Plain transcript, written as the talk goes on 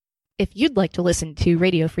If you'd like to listen to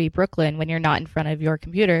Radio Free Brooklyn when you're not in front of your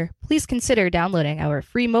computer, please consider downloading our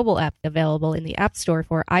free mobile app available in the App Store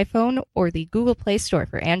for iPhone or the Google Play Store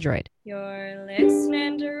for Android. You're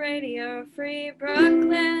listening to Radio Free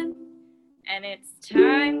Brooklyn, and it's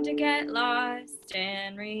time to get lost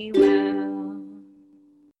and re-well.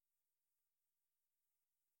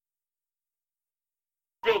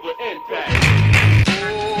 Feel the impact.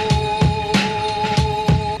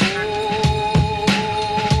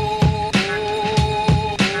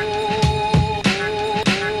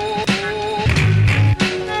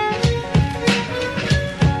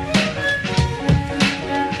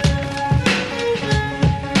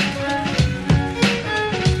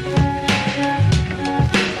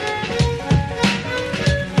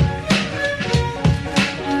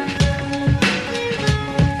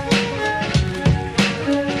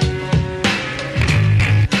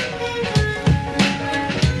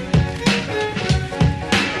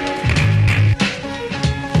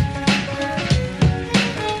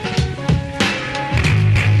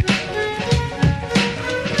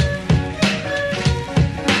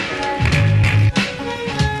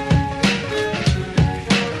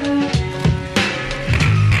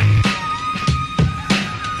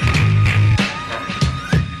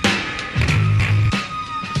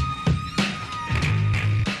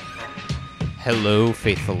 Hello,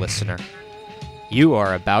 faithful listener. You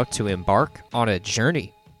are about to embark on a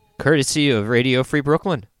journey, courtesy of Radio Free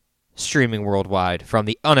Brooklyn, streaming worldwide from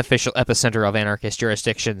the unofficial epicenter of anarchist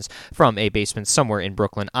jurisdictions from a basement somewhere in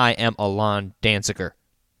Brooklyn. I am Alon Danziger,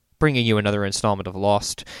 bringing you another installment of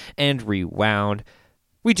Lost and Rewound.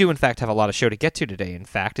 We do, in fact, have a lot of show to get to today. In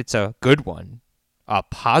fact, it's a good one, a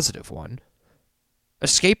positive one.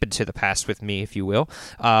 Escape into the past with me, if you will,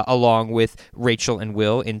 along with Rachel and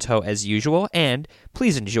Will in tow as usual. And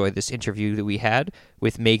please enjoy this interview that we had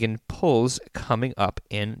with Meghan Pulles coming up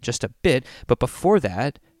in just a bit. But before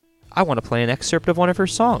that, I want to play an excerpt of one of her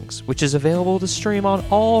songs, which is available to stream on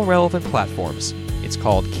all relevant platforms. It's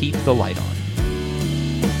called Keep the Light On.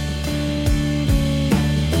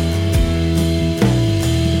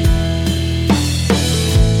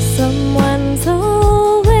 Someone's always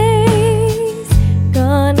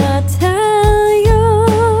gonna tell you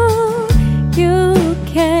you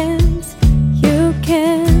can't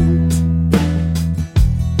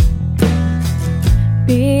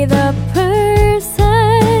be the person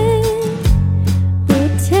who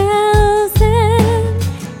tells him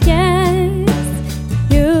yes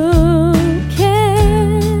you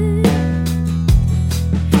can.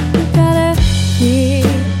 You gotta keep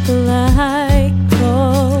the light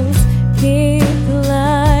close, keep the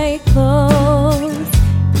light close,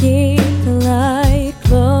 keep the light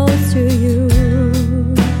close to you.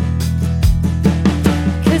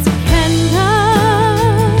 'Cause your candle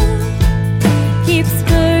keeps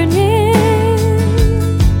burning,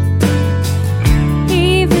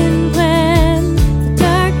 even when the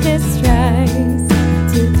darkness tries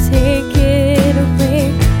to take it away.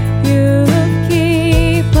 You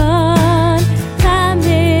keep on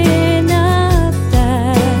climbing up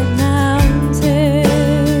that mountain.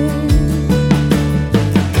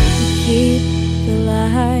 Keep the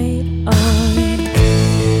light on.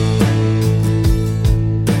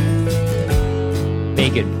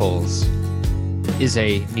 Meghan Pulles is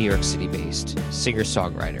a New York City-based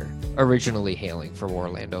singer-songwriter, originally hailing from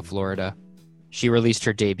Orlando, Florida. She released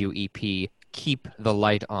her debut EP, Keep the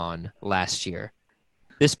Light On, last year.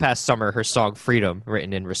 This past summer, her song Freedom,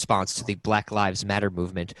 written in response to the Black Lives Matter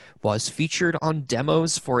movement, was featured on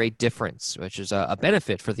Demos for a Difference, which is a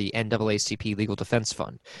benefit for the NAACP Legal Defense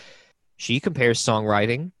Fund. She compares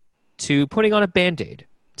songwriting to putting on a Band-Aid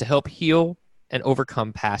to help heal and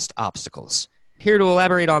overcome past obstacles. Here to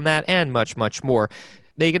elaborate on that and much, much more,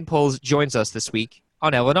 Meghan Pulles joins us this week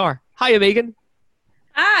on L&R. Hiya, Meghan.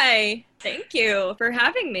 Hi, thank you for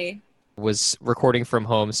having me. Was recording from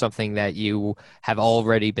home something that you have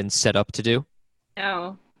already been set up to do?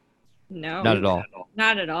 No, Not at all.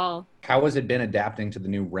 not at all. How has it been adapting to the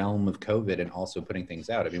new realm of COVID and also putting things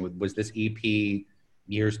out? I mean, was this EP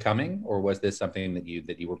years coming, or was this something that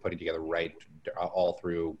you were putting together right all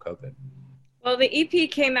through COVID? Well, the EP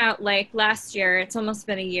came out like last year. It's almost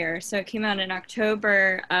been a year. So it came out in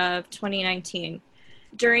October of 2019.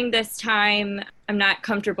 During this time, I'm not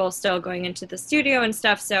comfortable still going into the studio and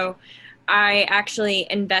stuff. So I actually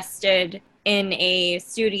invested in a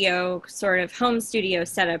studio, sort of home studio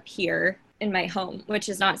setup here in my home, which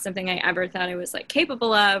is not something I ever thought I was like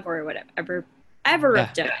capable of or would have ever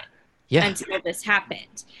have done until this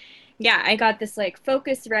happened. Yeah, I got this like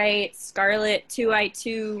Focusrite Scarlett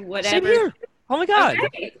 2i2 whatever. Same here. Oh my God.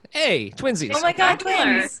 Okay. Hey, twinsies. Oh my God,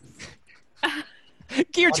 twins.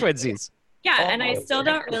 Gear twinsies. Yeah, and I still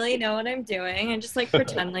don't really know what I'm doing. I just like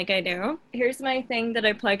pretend like I do. Here's my thing that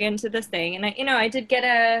I plug into this thing, and I did get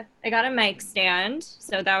I got a mic stand,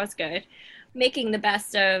 so that was good. Making the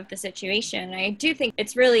best of the situation. I do think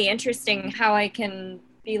it's really interesting how I can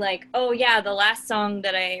be like, oh yeah, the last song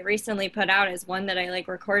that I recently put out is one that I like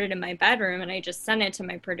recorded in my bedroom, and I just sent it to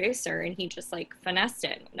my producer, and he just like finessed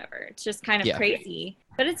it, whatever. It's just kind of crazy.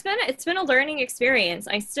 But it's been a learning experience.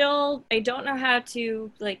 I don't know how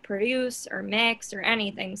to like produce or mix or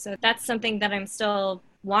anything. So that's something that I'm still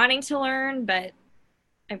wanting to learn, but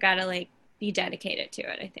I've got to like be dedicated to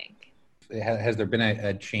it, I think. Has there been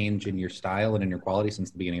a change in your style and in your quality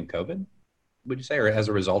since the beginning of COVID, would you say, or as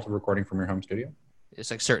a result of recording from your home studio?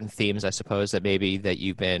 It's like certain themes, I suppose, that maybe that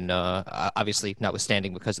you've been obviously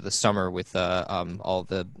notwithstanding because of the summer with all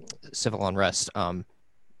the civil unrest and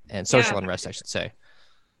social unrest, I should say.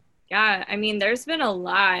 Yeah, I mean, there's been a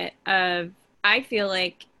lot of, I feel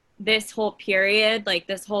like this whole period, like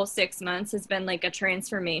this whole 6 months has been like a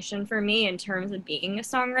transformation for me in terms of being a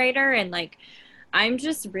songwriter. And like, I'm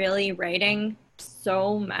just really writing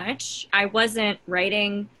so much. I wasn't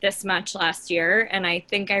writing this much last year. And I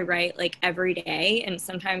think I write like every day. And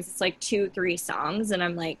sometimes it's like 2-3 songs. And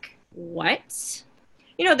I'm like, what?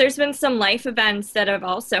 There's been some life events that have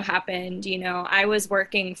also happened. I was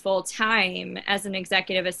working full time as an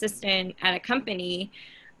executive assistant at a company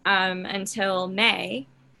until May.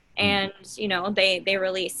 And, they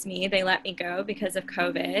released me. They let me go because of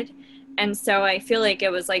COVID. And so I feel like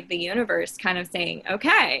it was like the universe kind of saying,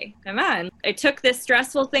 okay, come on. I took this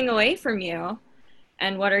stressful thing away from you.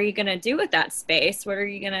 And what are you going to do with that space? What are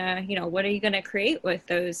you going to create with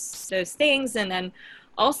those things? And then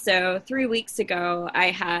also 3 weeks ago,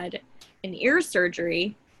 I had an ear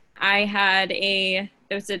surgery. It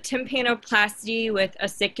was a tympanoplasty with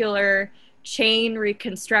ossicular chain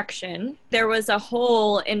reconstruction. There was a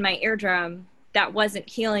hole in my eardrum that wasn't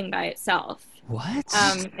healing by itself. What?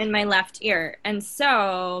 In my left ear. And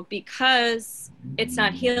so because it's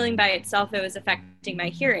not healing by itself, it was affecting my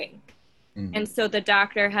hearing. And so the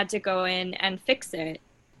doctor had to go in and fix it.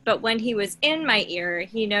 But when he was in my ear,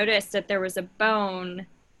 he noticed that there was a bone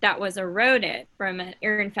that was eroded from an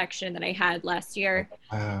ear infection that I had last year.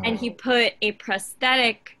 Wow. And he put a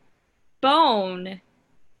prosthetic bone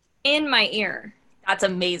in my ear. That's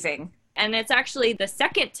amazing. And it's actually the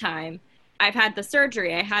second time I've had the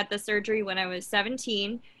surgery. I had the surgery when I was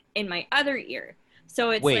 17 in my other ear. So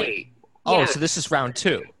it's so this is round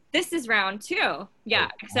 2. This is round 2. Yeah,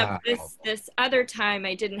 except this other time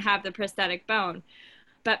I didn't have the prosthetic bone.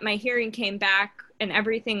 But my hearing came back and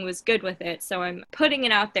everything was good with it. So I'm putting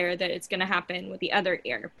it out there that it's going to happen with the other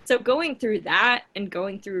ear. So going through that and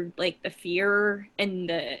going through like the fear and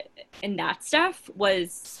that stuff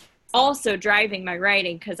was also driving my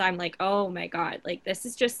writing, because I'm like, oh my God, like this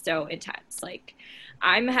is just so intense. Like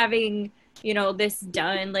I'm having, this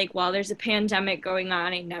done like while there's a pandemic going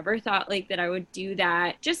on. I never thought like that I would do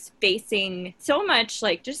that. Just facing so much,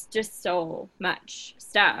 like just so much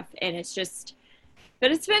stuff. And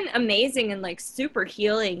but it's been amazing and like super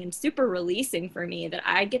healing and super releasing for me that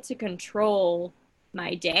I get to control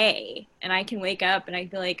my day, and I can wake up and I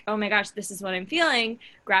feel like, oh my gosh, this is what I'm feeling.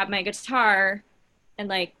 Grab my guitar and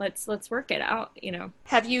like, let's work it out,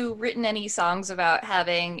 Have you written any songs about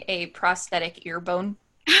having a prosthetic ear bone?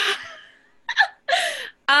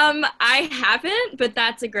 I haven't, but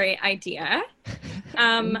that's a great idea.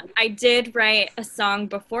 I did write a song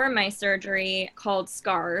before my surgery called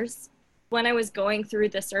Scars. When I was going through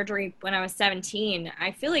the surgery when I was 17,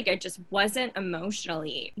 I feel like I just wasn't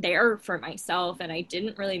emotionally there for myself, and I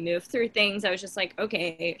didn't really move through things. I was just like,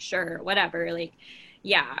 okay, sure, whatever, like,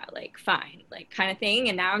 yeah, like, fine, like, kind of thing.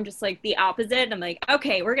 And now I'm just like the opposite. I'm like,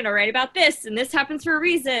 okay, we're gonna write about this, and this happens for a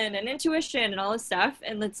reason, and intuition and all this stuff.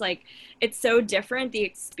 And it's like, it's so different, the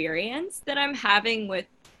experience that I'm having with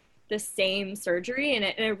the same surgery, and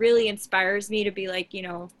it really inspires me to be like,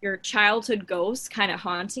 your childhood ghost kind of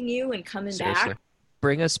haunting you and coming back.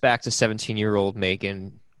 Bring us back to 17-year-old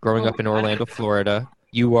Meghan, growing up in Orlando, Florida.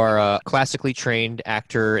 You are a classically trained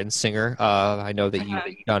actor and singer. I know that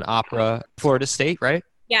you've done opera, Florida State, right?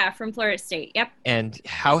 Yeah, from Florida State, yep. And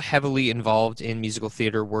how heavily involved in musical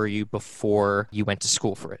theater were you before you went to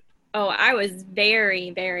school for it? Oh, I was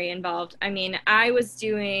very, very involved. I mean, I was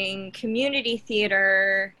doing community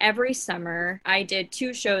theater every summer. I did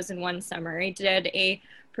 2 shows in one summer. I did a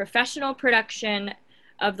professional production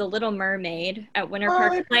of The Little Mermaid at Winter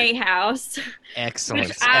Park Playhouse. Excellent.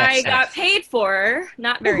 Which I got paid for.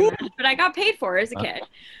 Not very much, but I got paid for as a kid.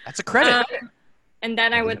 That's a credit. And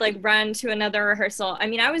then I would like run to another rehearsal. I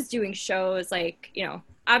mean, I was doing shows like,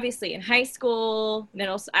 obviously in high school,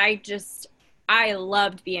 middle school. I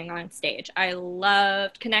loved being on stage. I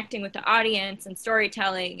loved connecting with the audience and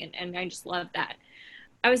storytelling, and I just loved that.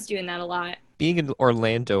 I was doing that a lot. Being in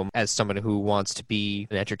Orlando as someone who wants to be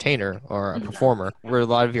an entertainer or a performer, were a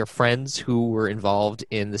lot of your friends who were involved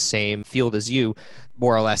in the same field as you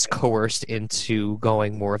more or less coerced into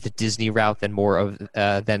going more of the Disney route than more of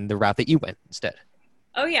than the route that you went instead?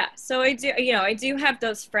 Oh yeah, so I do have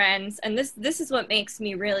those friends, and this is what makes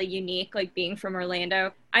me really unique, like being from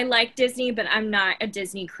Orlando. I like Disney, but I'm not a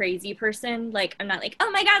Disney crazy person. Like, I'm not like,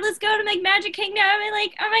 oh my God, let's go to like Magic Kingdom, and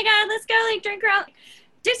like, oh my God, let's go like drink around.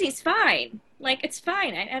 Disney's fine. Like, it's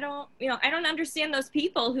fine. I don't understand those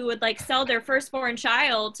people who would like sell their firstborn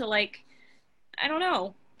child to like, I don't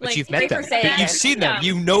know. But like, you've met them. You've seen them.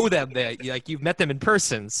 You know them. Like, you've met them in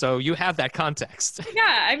person, so you have that context.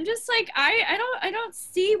 Yeah, I'm just like, I don't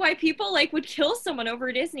see why people like would kill someone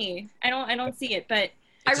over Disney. I don't see it, but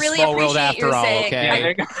I really appreciate you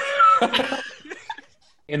saying. Okay.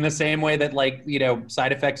 In the same way that, like, you know,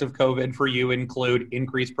 side effects of COVID for you include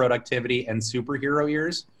increased productivity and superhero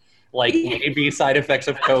ears, like maybe side effects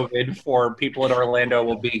of COVID for people in Orlando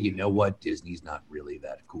will be, you know what, Disney's not really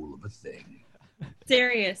that cool of a thing.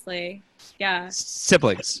 Seriously, yeah.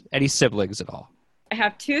 Siblings? Any siblings at all? I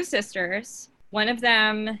have two sisters. One of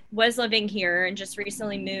them was living here and just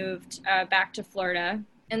recently moved back to Florida.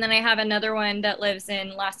 And then I have another one that lives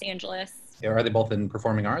in Los Angeles. Are they both in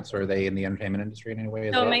performing arts, or are they in the entertainment industry in any way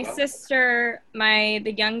as well? So my sister,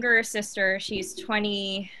 the younger sister, she's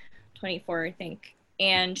 24, I think.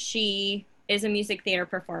 And she is a music theater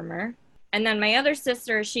performer. And then my other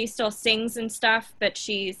sister, she still sings and stuff, but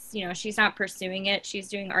she's not pursuing it. She's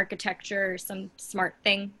doing architecture or some smart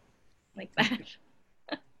thing like that.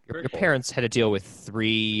 Your parents had to deal with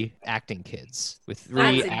 3 acting kids, with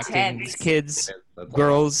 3 acting kids,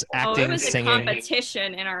 girls acting, it was singing. a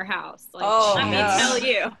competition in our house. Like, let me no. tell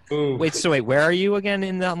you. Ooh. Wait, where are you again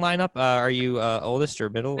in that lineup? Are you oldest or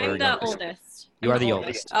middle? I'm or the youngest? oldest. You are the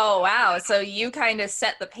oldest. Oh, wow. So you kind of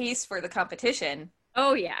set the pace for the competition.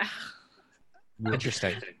 Oh, yeah.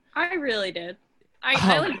 Interesting. I really did.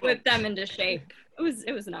 I like whipped them into shape.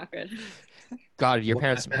 It was not good. God, your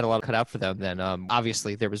parents had a lot cut out for them then.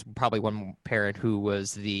 Obviously, there was probably one parent who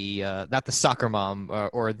was the, not the soccer mom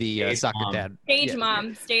or the soccer dad. Stage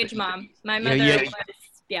mom. My mother was,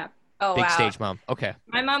 yeah. Oh, Big wow. stage mom. Okay.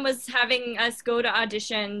 My mom was having us go to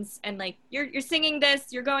auditions and like, you're singing this,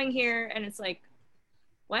 you're going here. And it's like,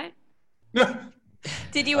 what?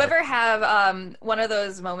 Did you ever have one of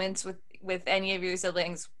those moments with any of your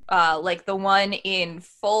siblings, like the one in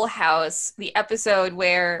Full House, the episode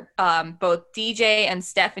where both DJ and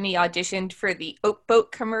Stephanie auditioned for the Oat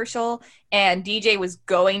Boat commercial, and DJ was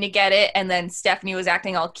going to get it, and then Stephanie was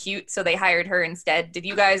acting all cute, so they hired her instead? Did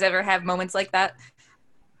you guys ever have moments like that?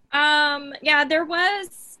 Yeah, there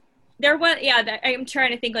was, yeah, I'm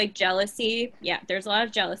trying to think, like, jealousy. Yeah, there's a lot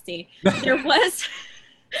of jealousy.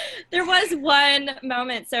 There was one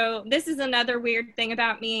moment. So this is another weird thing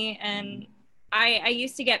about me, and I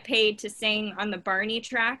used to get paid to sing on the Barney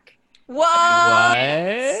track. What?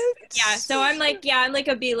 Yeah, so I'm like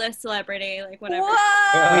a B-list celebrity, like whatever.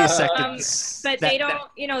 What? Wait a second. But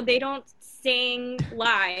they don't sing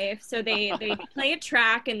live, so they play a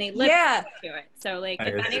track and they lip sync to it. So like,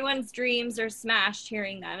 if anyone's dreams are smashed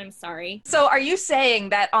hearing that, I'm sorry. So are you saying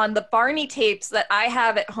that on the Barney tapes that I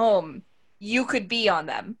have at home, you could be on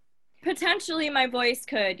them? Potentially my voice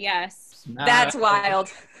could, yes. That's wild.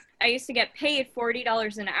 I used to get paid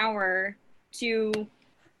 $40 an hour to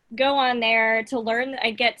go on there to learn.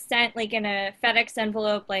 I'd get sent like in a FedEx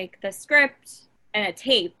envelope, like the script and a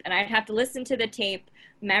tape, and I'd have to listen to the tape,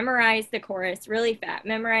 memorize the chorus really fast,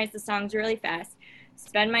 memorize the songs really fast,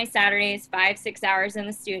 spend my Saturdays 5-6 hours in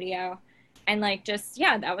the studio, and like just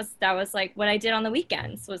that was like what I did on the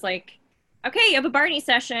weekends. Was like, okay, you have a Barney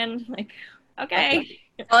session, like, okay.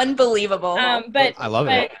 Unbelievable. But I love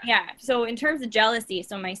it. Yeah. So in terms of jealousy,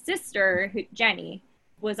 so my sister, Jenny,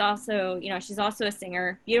 was also, she's also a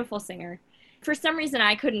singer, beautiful singer. For some reason,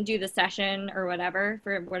 I couldn't do the session or whatever,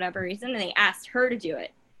 for whatever reason, and they asked her to do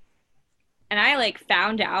it. And I like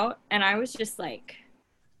found out, and I was just like,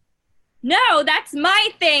 no, that's my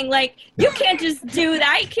thing. Like, you can't just do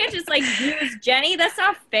that. You can't just like use Jenny. That's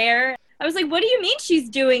not fair. I was like, what do you mean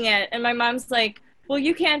she's doing it? And my mom's like, well,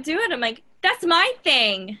 you can't do it. I'm like, that's my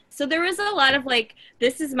thing. So there was a lot of like,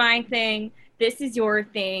 this is my thing, this is your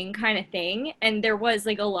thing kind of thing. And there was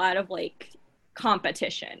like a lot of like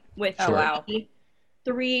competition with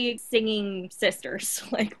three singing sisters.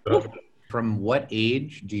 Like, from what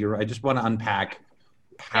age I just want to unpack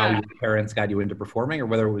how your parents got you into performing, or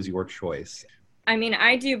whether it was your choice. I mean,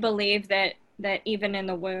 I do believe that even in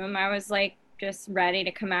the womb, I was like just ready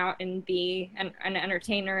to come out and be an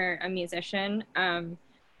entertainer, a musician.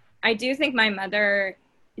 I do think my mother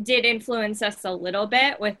did influence us a little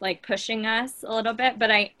bit with like pushing us a little bit,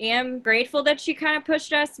 but I am grateful that she kind of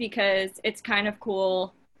pushed us, because it's kind of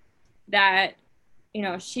cool that, you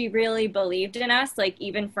know, she really believed in us, like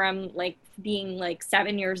even from like being like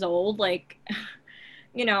 7 years old, like,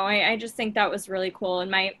 you know, I just think that was really cool.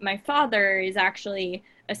 And my father is actually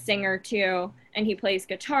a singer too, and he plays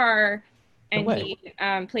guitar, and he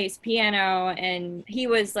plays piano, and he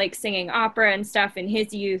was like singing opera and stuff in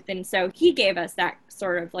his youth, and so he gave us that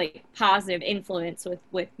sort of like positive influence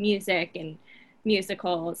with music and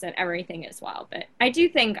musicals and everything as well. But I do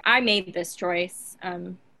think I made this choice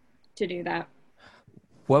to do that.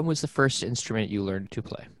 What was the first instrument you learned to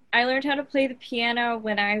play? I learned how to play the piano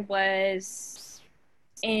when I was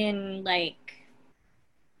in I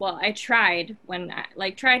tried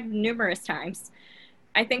numerous times.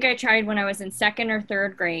 I think I tried when I was in 2nd or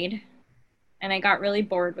 3rd grade, and I got really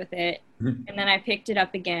bored with it. And then I picked it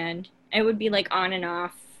up again. It would be like on and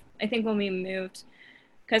off. I think when we moved,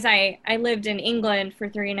 because I lived in England for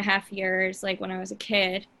 3.5 years, like when I was a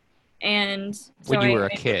kid. And so when you were a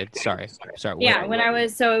kid, sorry. Yeah,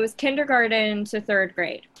 it was kindergarten to 3rd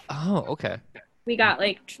grade. Oh, okay. We got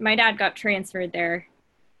my dad got transferred there.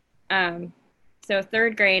 So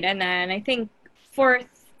 3rd grade, and then I think 4th,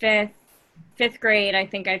 5th grade, I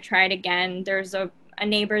think I tried again. There's a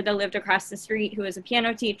neighbor that lived across the street who was a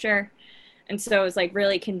piano teacher. And so it was like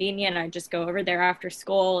really convenient. I'd just go over there after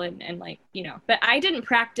school and like, you know, but I didn't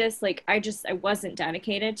practice. Like I wasn't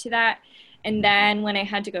dedicated to that. And then when I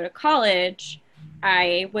had to go to college,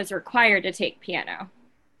 I was required to take piano.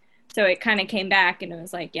 So it kind of came back, and it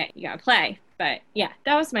was like, yeah, you gotta play. But yeah,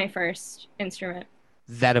 that was my first instrument.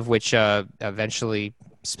 That of which eventually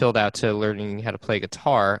spilled out to learning how to play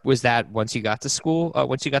guitar. Was that once you got to school,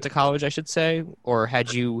 once you got to college, I should say? Or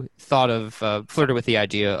had you thought of, flirted with the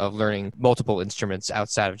idea of learning multiple instruments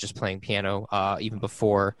outside of just playing piano, even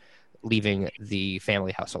before leaving the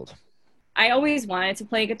family household? I always wanted to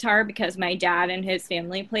play guitar because my dad and his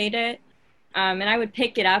family played it. And I would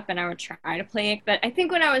pick it up and I would try to play it. But I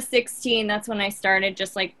think when I was 16, that's when I started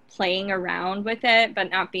just like playing around with it,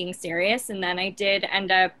 but not being serious. And then I did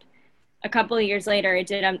end up, a couple of years later, I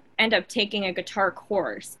did end up taking a guitar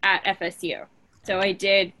course at FSU. So I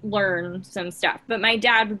did learn some stuff. But my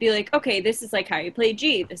dad would be like, okay, this is like how you play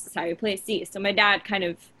G. This is how you play C. So my dad kind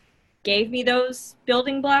of gave me those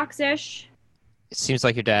building blocks-ish. It seems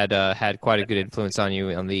like your dad had quite a good influence on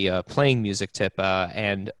you on the playing music tip,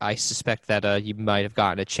 and I suspect that you might have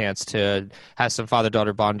gotten a chance to have some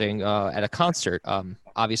father-daughter bonding at a concert.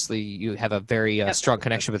 Obviously, you have a very strong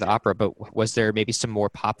connection with opera, but was there maybe some more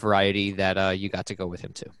pop variety that you got to go with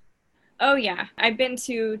him to? Oh, yeah. I've been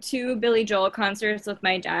to 2 Billy Joel concerts with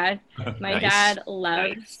my dad. My Nice. dad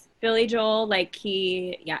loves Billy Joel. Like,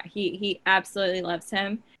 he absolutely loves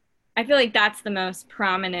him. I feel like that's the most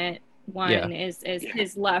prominent one is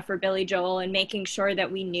his love for Billy Joel and making sure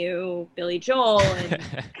that we knew Billy Joel and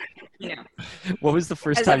you know. What was the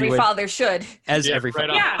first As time every you went? father should. As Yeah, every right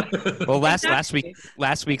father. on. Well, last Exactly.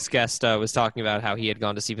 week's guest was talking about how he had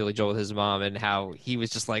gone to see Billy Joel with his mom, and how he was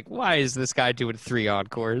just like, "Why is this guy doing 3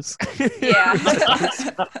 encores?" Yeah.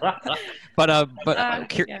 But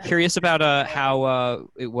Yeah. curious about how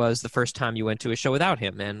it was the first time you went to a show without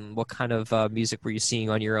him, and what kind of music were you seeing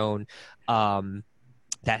on your own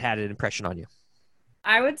that had an impression on you?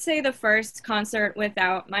 I would say the first concert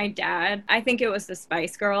without my dad, I think it was the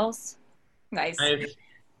Spice Girls. Nice.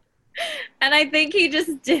 And I think he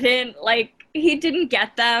just didn't he didn't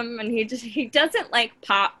get them, and he doesn't like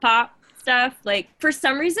pop stuff. Like for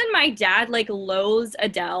some reason my dad loathes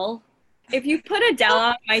Adele. If you put Adele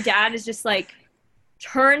on, my dad is just like,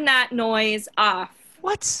 turn that noise off.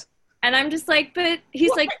 What? And I'm just like, but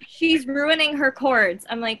he's like, she's ruining her chords.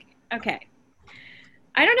 I'm like, okay.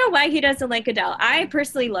 I don't know why he doesn't like Adele. I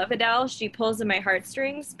personally love Adele. She pulls in my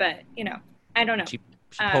heartstrings, but I don't know. She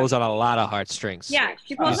pulls on a lot of heartstrings. Yeah,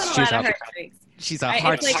 she pulls on a lot of heartstrings. She's a It's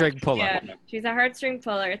heartstring puller. Yeah, she's a heartstring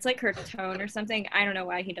puller. It's like her tone or something. I don't know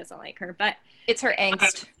why he doesn't like her, but It's her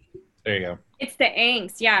angst. There you go. it's the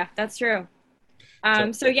angst. Yeah, that's true.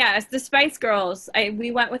 So yeah, it's the Spice Girls.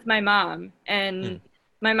 We went with my mom, and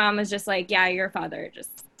my mom was just like, "Yeah, your father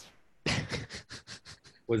just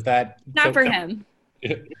Was that not for him."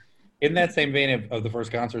 In that same vein of the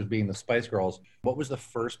first concerts being the Spice Girls, what was the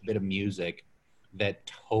first bit of music that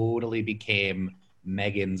totally became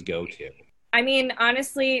Megan's go-to? I mean,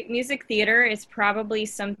 honestly, music theater is probably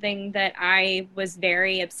something that I was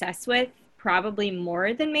very obsessed with, probably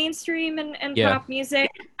more than mainstream and pop music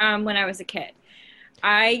when I was a kid.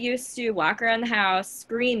 I used to walk around the house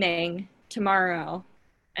screaming tomorrow,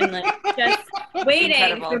 and like just waiting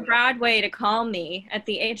Incredible. for Broadway to call me at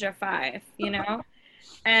the age of 5, you know?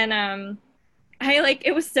 And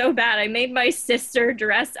it was so bad. I made my sister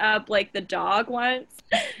dress up like the dog once.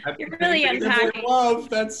 You're really unpacking. Love.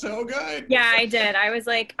 That's so good. Yeah, I did. I was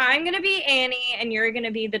like, I'm gonna be Annie and you're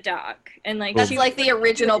gonna be the dog. And like That's she like the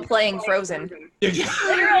original playing Frozen.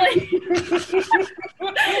 literally.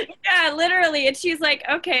 Yeah, literally. And she's like,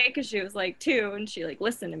 okay, because she was like 2 and she like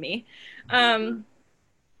listened to me. And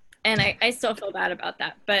I still feel bad about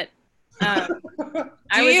that. But I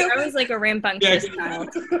was like a rambunctious child.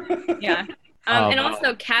 Yeah. And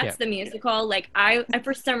also Cats the musical. Like I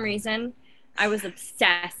for some reason I was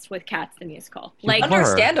obsessed with Cats the musical. Like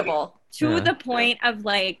Understandable. to the point of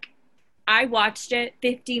like I watched it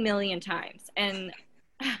 50 million times, and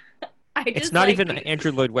I just It's not even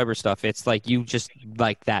Andrew Lloyd Webber stuff. It's like you just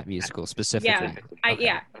like that musical specifically.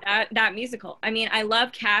 Yeah, that musical. I mean, I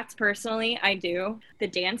love Cats personally. I do. The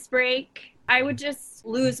dance break, I would just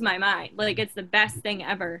lose my mind. Like it's the best thing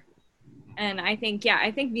ever. And I think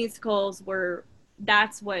musicals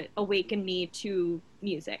that's what awakened me to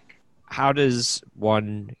music. How does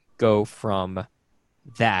one go from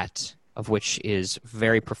that, of which is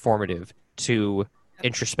very performative, to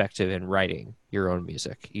introspective and writing your own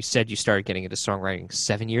music? You said you started getting into songwriting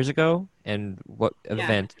 7 years ago, and what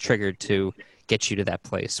event triggered to get you to that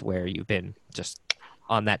place where you've been just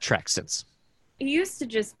on that track since? It used to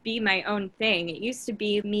just be my own thing. It used to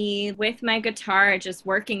be me with my guitar, just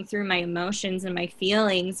working through my emotions and my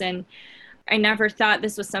feelings. And I never thought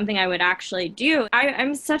this was something I would actually do.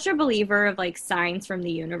 I'm such a believer of like signs from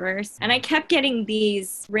the universe. And I kept getting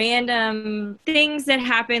these random things that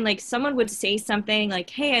happen. Like someone would say something like,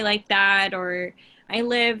 hey, I like that. Or I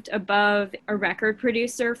lived above a record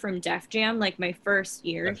producer from Def Jam, like my first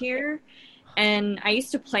year here. And I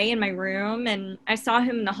used to play in my room, and I saw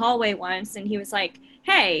him in the hallway once, and he was like,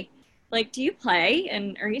 hey, like, do you play?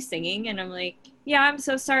 And are you singing? And I'm like, yeah, I'm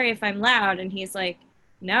so sorry if I'm loud. And he's like,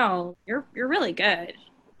 no, you're really good.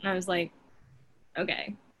 And I was like,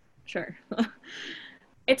 okay, sure.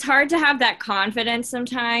 It's hard to have that confidence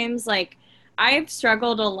sometimes. Like, I've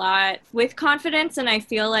struggled a lot with confidence, and I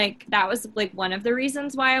feel like that was like one of the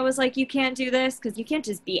reasons why I was like, you can't do this, because you can't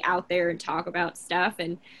just be out there and talk about stuff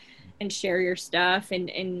and share your stuff and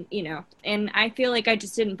you know, and I feel like I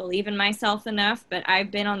just didn't believe in myself enough. But I've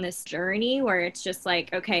been on this journey where it's just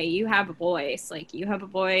like, okay, you have a voice,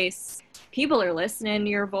 people are listening to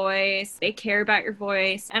your voice, they care about your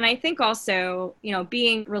voice. And I think also, you know,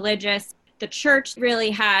 being religious, the church really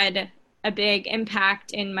had a big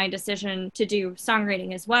impact in my decision to do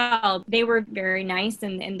songwriting as well. They were very nice,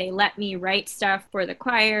 and they let me write stuff for the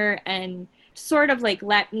choir and sort of like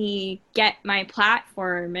let me get my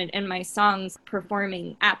platform and my songs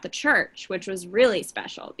performing at the church, which was really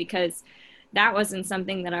special because that wasn't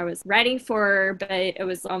something that I was ready for, but it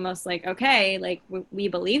was almost like, okay, like we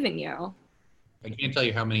believe in you. I can't tell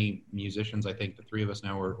you how many musicians I think the three of us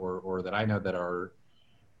know or that I know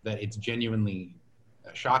that it's genuinely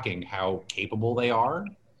shocking how capable they are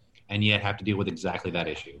and yet have to deal with exactly that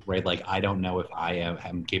issue, right? Like, I don't know if I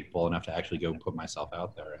am capable enough to actually go put myself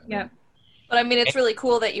out there. Yeah. But I mean, it's really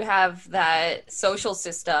cool that you have that social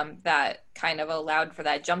system that kind of allowed for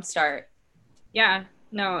that jumpstart. Yeah,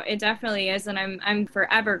 no, it definitely is. And I'm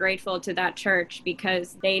forever grateful to that church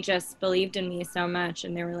because they just believed in me so much.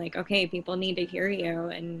 And they were like, okay, people need to hear you.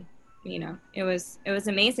 And, you know, it was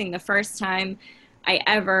amazing. The first time I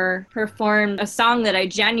ever performed a song that I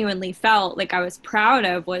genuinely felt like I was proud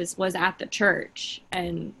of was at the church.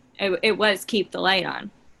 And it was Keep the Light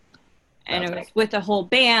On. And it was with the whole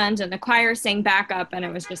band, and the choir sang backup, and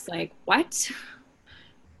it was just like, what?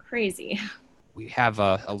 Crazy. We have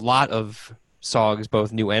a lot of songs,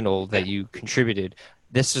 both new and old, that you contributed.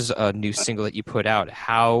 This is a new single that you put out.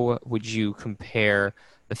 How would you compare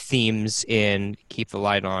the themes in Keep the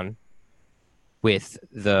Light On with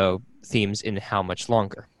the themes in How Much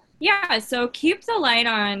Longer? Yeah, so Keep the Light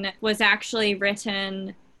On was actually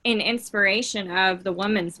written in inspiration of the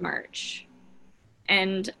Women's March.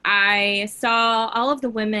 And I saw all of the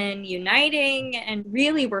women uniting and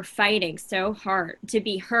really were fighting so hard to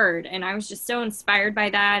be heard. And I was just so inspired by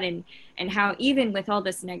that and how even with all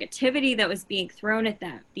this negativity that was being thrown at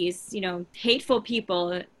them, these, you know, hateful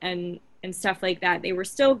people and stuff like that, they were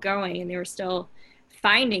still going and they were still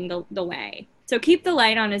finding the way. So Keep the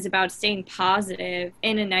Light On is about staying positive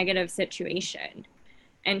in a negative situation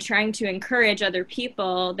and trying to encourage other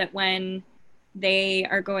people that when they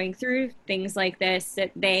are going through things like this,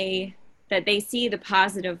 that they see the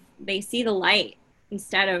positive, they see the light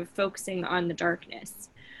instead of focusing on the darkness.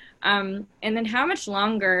 And then How Much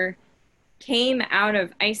Longer came out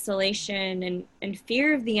of isolation and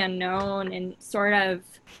fear of the unknown, and sort of,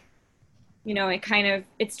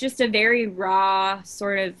 it's just a very raw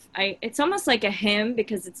sort of, it's almost like a hymn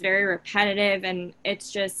because it's very repetitive, and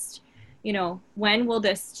it's just, when will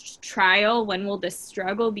this trial, when will this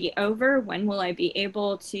struggle be over? When will I be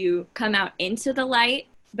able to come out into the light?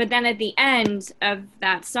 But then at the end of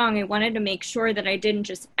that song, I wanted to make sure that I didn't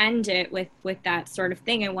just end it with that sort of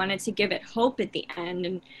thing. I wanted to give it hope at the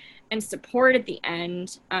end and support at the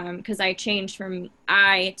end, because I changed from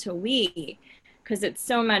I to we, because it's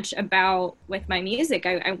so much about, with my music,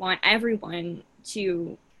 I want everyone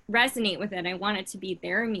to resonate with it. I want it to be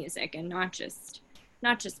their music and not just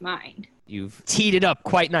mine. You've teed it up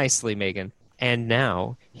quite nicely, Meghan. And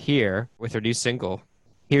now, here, with her new single,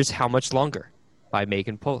 here's How Much Longer by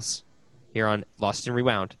Meghan Pulles, here on Lost and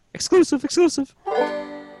Rewound. Exclusive!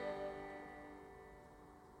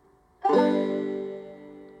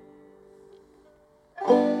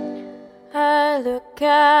 I look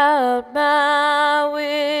out my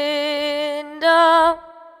window.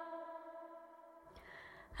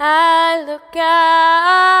 I look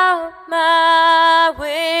out my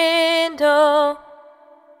window.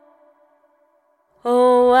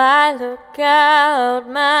 Oh, I look out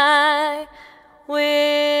my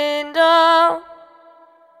window.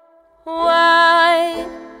 What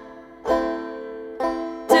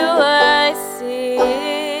do I see?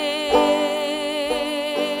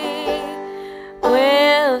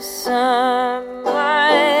 Will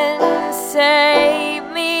someone save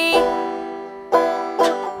me?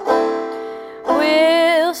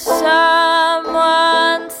 Will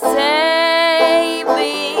someone save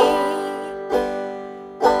me?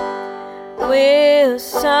 Will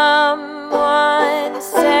someone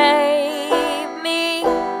save me?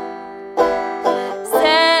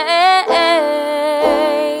 Save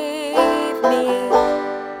me.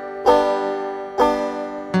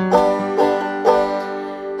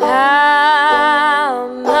 How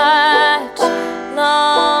much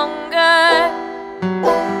longer?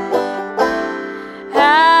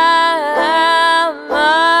 How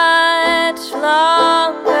much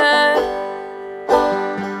longer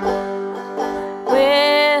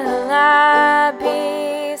will I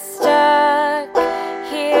be stuck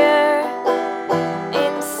here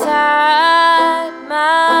inside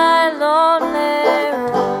my lonely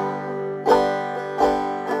room?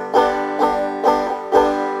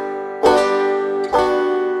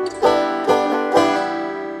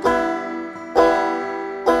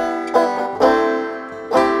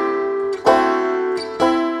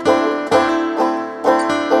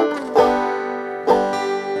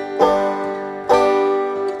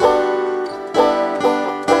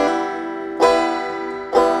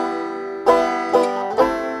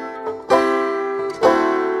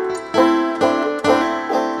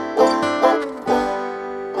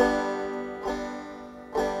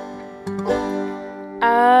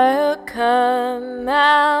 I'll come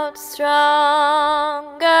out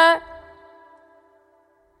stronger.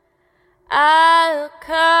 I'll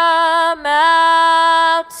come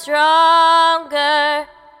out stronger.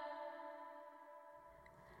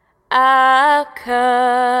 I'll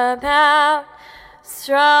come out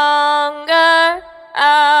stronger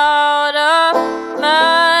out of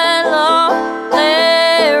my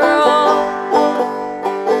lonely room.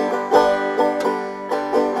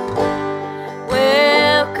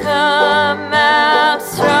 We'll come out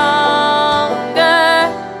stronger.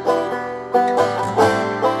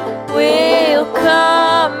 We'll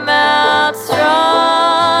come out stronger.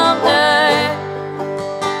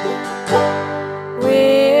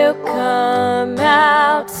 We'll come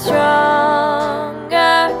out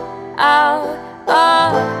stronger out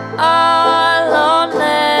of our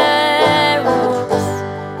lonely rooms.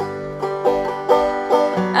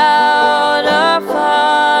 Out of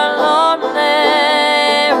our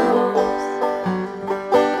lonely rooms.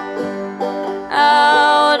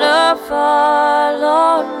 Out of our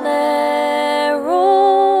lonely rooms.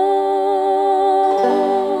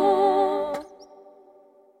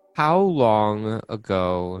 How long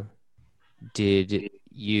ago did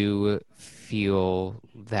you feel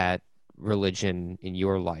that religion in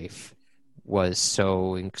your life was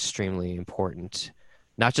so extremely important,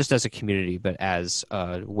 not just as a community, but as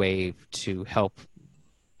a way to help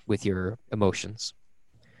with your emotions?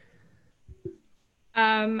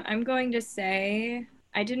 I'm going to say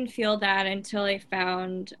I didn't feel that until I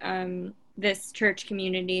found this church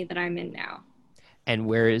community that I'm in now. And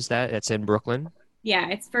where is that? That's in Brooklyn? Yeah,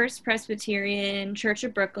 it's First Presbyterian Church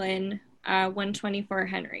of Brooklyn, 124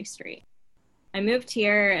 Henry Street. I moved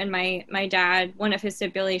here, and my dad, one of his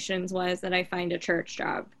stipulations was that I find a church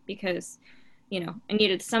job because, I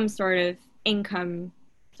needed some sort of income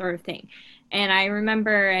sort of thing. And I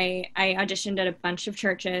remember I auditioned at a bunch of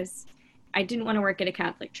churches. I didn't want to work at a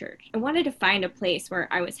Catholic church. I wanted to find a place where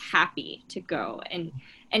I was happy to go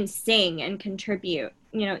and sing and contribute,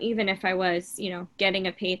 even if I was, getting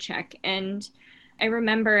a paycheck. And I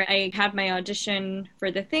remember I had my audition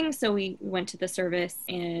for the thing, so we went to the service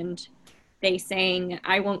and they sang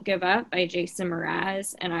I Won't Give Up by Jason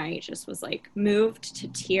Mraz, and I just was like moved to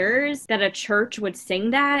tears that a church would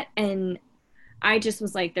sing that. And I just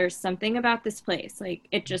was like, there's something about this place. Like,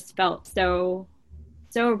 it just felt so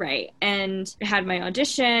right. And I had my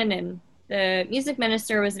audition, and the music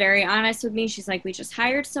minister was very honest with me. She's like, we just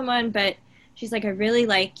hired someone, but she's like, I really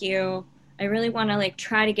like you. I really want to like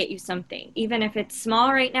try to get you something, even if it's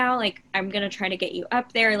small right now. Like, I'm going to try to get you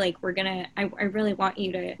up there. Like, I really want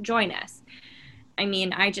you to join us. I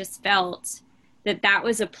mean, I just felt that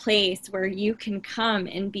was a place where you can come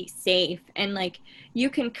and be safe, and like you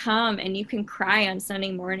can come and you can cry on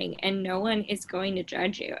Sunday morning and no one is going to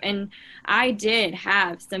judge you. And I did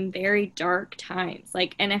have some very dark times,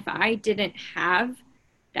 like, and if I didn't have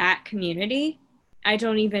that community, I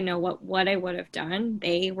don't even know what I would have done.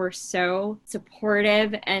 They were so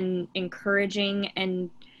supportive and encouraging,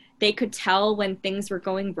 and they could tell when things were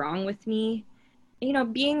going wrong with me.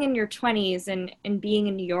 Being in your 20s and being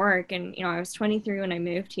in New York, and, I was 23 when I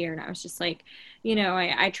moved here, and I was just like,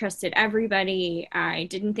 I trusted everybody. I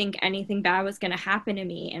didn't think anything bad was going to happen to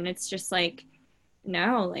me. And it's just like,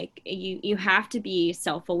 no, like you have to be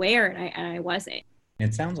self-aware. And I wasn't.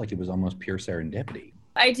 It sounds like it was almost pure serendipity.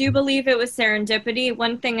 I do believe it was serendipity.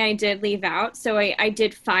 One thing I did leave out, so I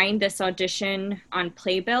did find this audition on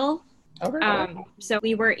Playbill. Okay. So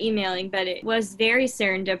we were emailing, but it was very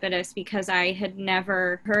serendipitous because I had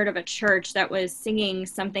never heard of a church that was singing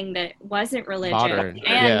something that wasn't religious. Modern.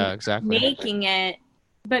 And Yeah, exactly. making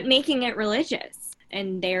it religious.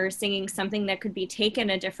 And they're singing something that could be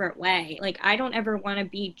taken a different way. Like, I don't ever want to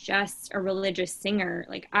be just a religious singer.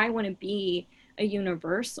 Like, I want to be a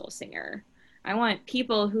universal singer. I want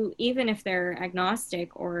people who, even if they're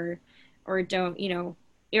agnostic or don't,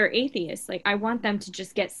 or atheists, like, I want them to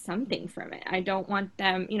just get something from it. I don't want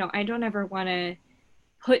them, I don't ever want to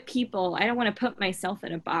I don't want to put myself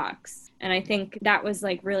in a box. And I think that was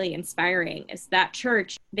like really inspiring, is that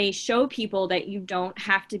church, they show people that you don't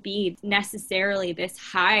have to be necessarily this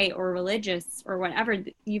high or religious or whatever.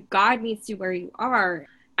 God meets you where you are.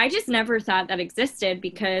 I just never thought that existed,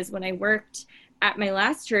 because when I worked at my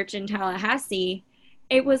last church in Tallahassee,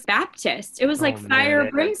 it was Baptist. It was like fire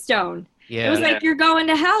and brimstone. Yeah. It was like you're going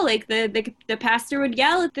to hell. Like the pastor would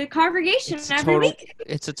yell at the congregation every week.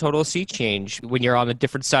 It's a total sea change when you're on a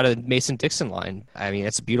different side of the Mason-Dixon line. I mean,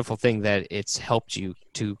 it's a beautiful thing that it's helped you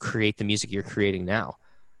to create the music you're creating now.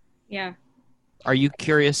 Yeah. Are you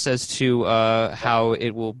curious as to how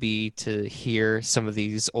it will be to hear some of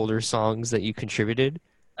these older songs that you contributed?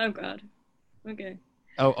 Oh, God. Okay.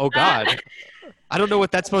 Oh God. I don't know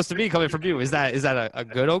what that's supposed to be coming from you. Is that a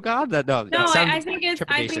good oh God? No, I think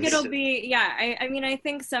it'll be, yeah. I mean, I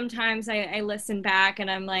think sometimes I listen back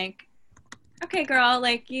and I'm like, okay, girl,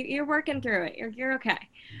 like you're working through it. You're okay.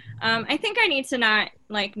 I think I need to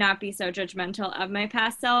not be so judgmental of my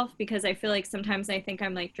past self, because I feel like sometimes I think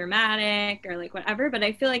I'm like dramatic or like whatever, but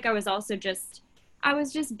I feel like I was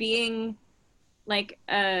just being like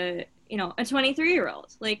a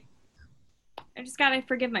 23-year-old. Like, I just gotta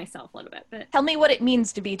forgive myself a little bit. But tell me what it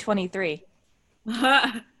means to be 23.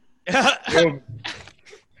 I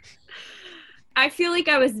feel like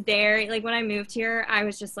I was there. Like, when I moved here, I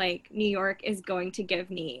was just like, New York is going to give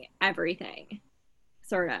me everything,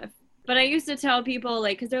 sort of. But I used to tell people,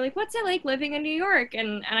 like, because they're like, what's it like living in New York?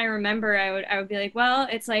 And I remember I would be like, well,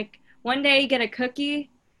 it's like one day you get a cookie,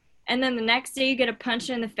 and then the next day you get a punch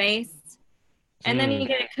in the face, and then you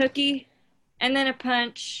get a cookie, and then a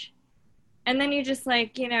punch. And then you're just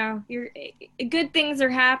like, your good things are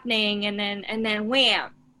happening, and then wham,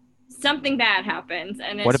 something bad happens.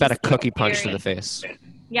 And it's what about a cookie punch to the face?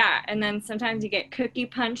 Yeah, and then sometimes you get cookie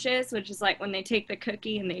punches, which is like when they take the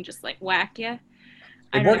cookie and they just like whack you.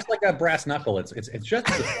 It works like a brass knuckle. It's just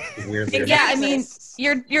weird. Yeah, I mean,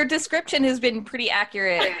 your description has been pretty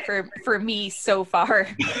accurate for me so far.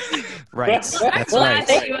 Right. I'm glad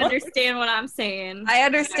that you understand what I'm saying. I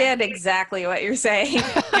understand exactly what you're saying.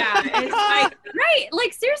 Yeah, it's like, right.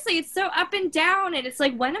 Like, seriously, it's so up and down, and it's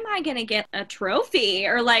like, when am I gonna get a trophy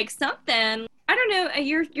or like something? I don't know.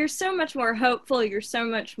 You're so much more hopeful. You're so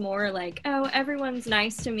much more like, oh, everyone's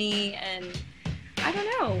nice to me, and I don't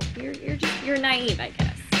know. You're naive, I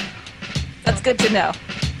guess. That's good to know.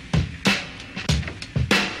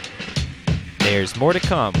 There's more to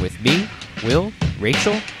come with me, Will,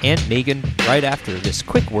 Rachel and Megan right after this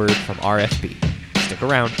quick word from RFB. Stick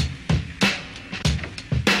around.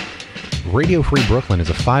 Radio Free Brooklyn is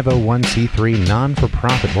a 501c3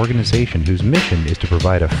 non-for-profit organization whose mission is to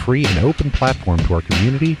provide a free and open platform to our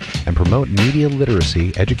community and promote media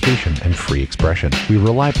literacy, education, and free expression. We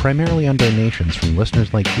rely primarily on donations from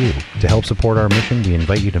listeners like you. To help support our mission, we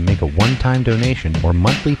invite you to make a one-time donation or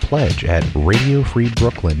monthly pledge at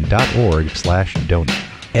radiofreebrooklyn.org/donate.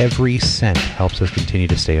 Every cent helps us continue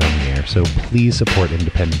to stay on the air, so please support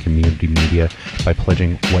independent community media by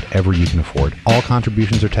pledging whatever you can afford. All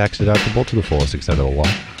contributions are tax deductible to the fullest extent of the law.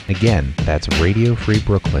 Again, that's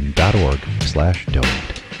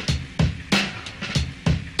radiofreebrooklyn.org/donate.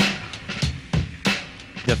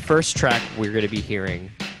 The first track we're going to be hearing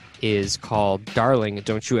is called Darling,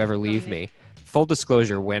 Don't You Ever Leave Me. Full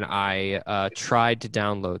disclosure, when I tried to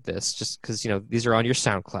download this, just because, these are on your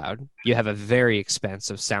SoundCloud. You have a very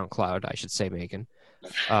expensive SoundCloud, I should say, Megan.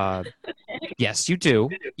 Yes, you do.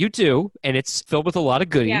 You do. And it's filled with a lot of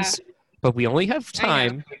goodies. Yeah. But we only have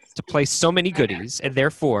time to play so many goodies. And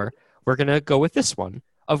therefore, we're going to go with this one,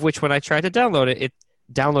 of which when I tried to download it, it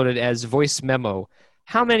downloaded as voice memo.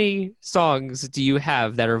 How many songs do you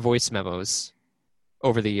have that are voice memos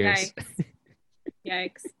over the years?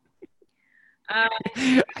 Yikes.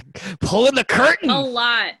 Pulling the curtain. A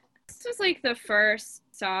lot. This was like the first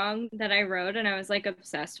song that I wrote and I was like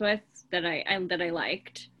obsessed with that I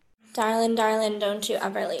liked. Darling, darling, don't you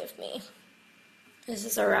ever leave me. This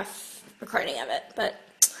is a rough recording of it, but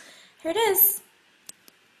here it is.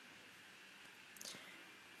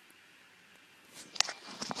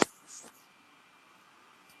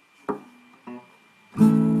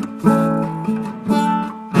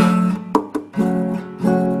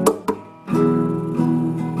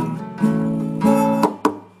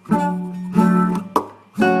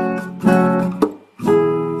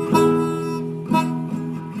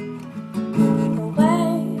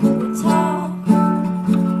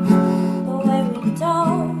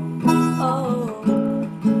 Oh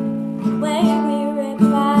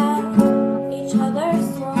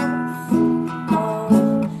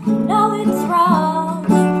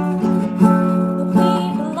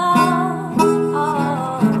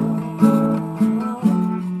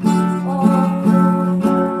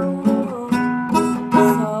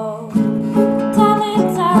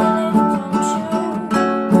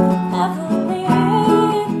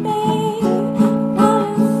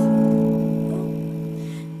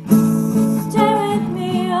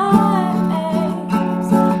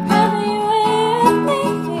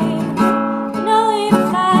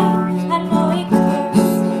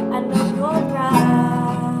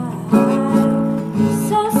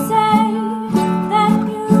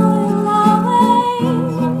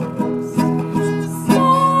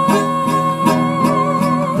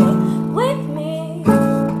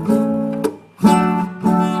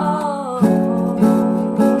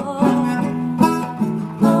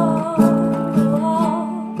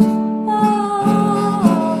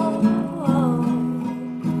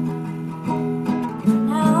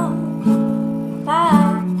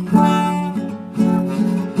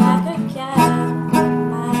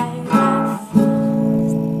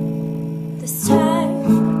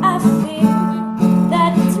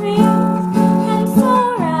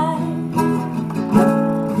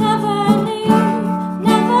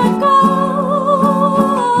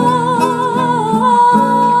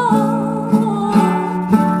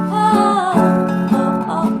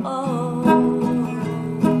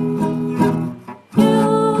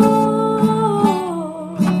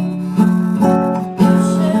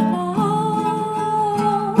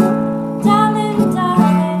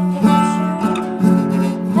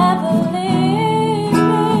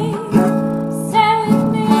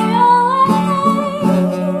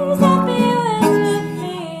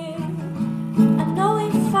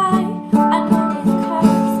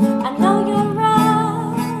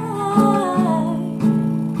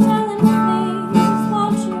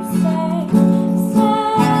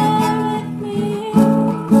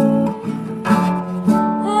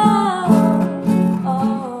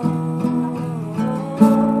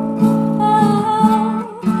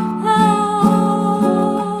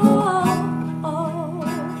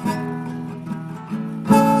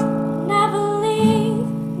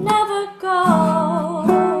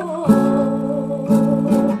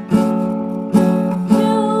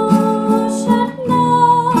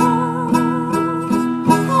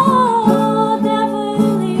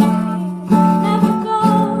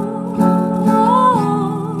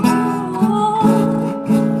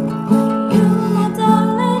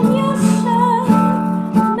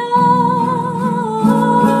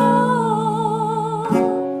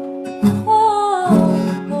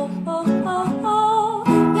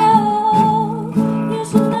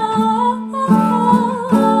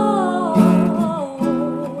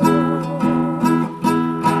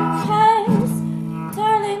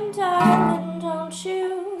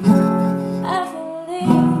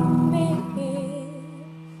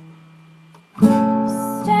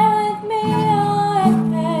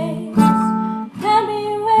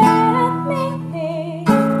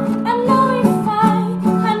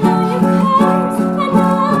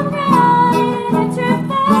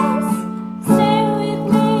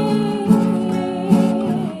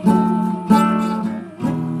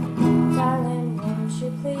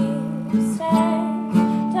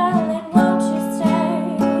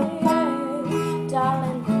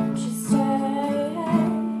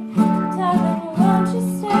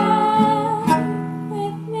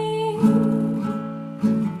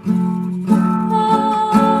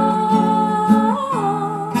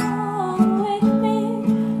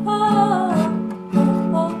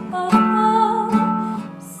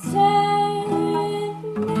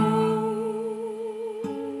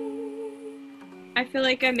I feel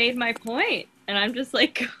like I made my point, and I'm just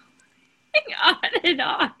like going on and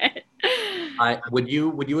on. Would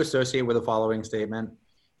you associate with the following statement?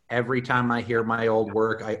 Every time I hear my old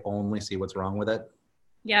work, I only see what's wrong with it.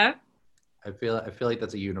 Yeah. I feel like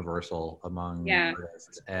that's a universal among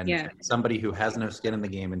artists, and somebody who has no skin in the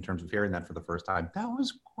game in terms of hearing that for the first time. That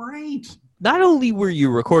was great. Not only were you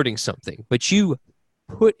recording something, but you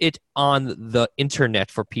put it on the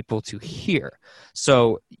internet for people to hear.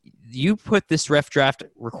 So you put this ref draft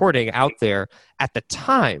recording out there at the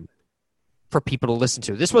time for people to listen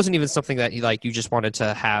to. This wasn't even something that you just wanted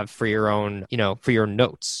to have for your own, for your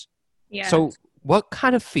notes. Yeah. So what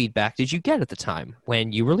kind of feedback did you get at the time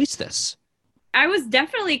when you released this? I was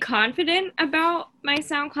definitely confident about my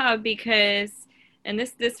SoundCloud because, and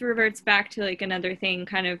this reverts back to like another thing,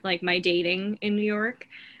 kind of like my dating in New York.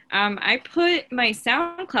 I put my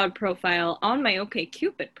SoundCloud profile on my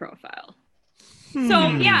OkCupid profile. So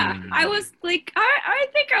yeah, I was like, I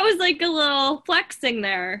think I was like a little flexing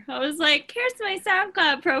there. I was like, here's my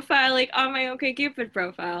SoundCloud profile, like on my OkCupid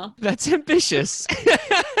profile. That's ambitious.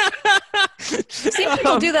 Seen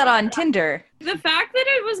people do that on Tinder. The fact that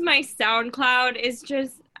it was my SoundCloud is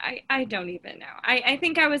just, I don't even know. I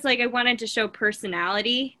think I was like, I wanted to show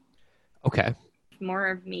personality. Okay. More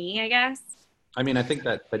of me, I guess. I mean, I think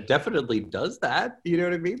that definitely does that. You know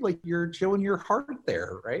what I mean? Like you're showing your heart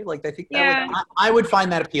there, right? Like I think that I would find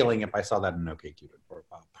that appealing if I saw that in an OkCupid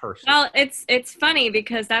profile, personally. Well, it's funny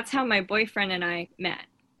because that's how my boyfriend and I met.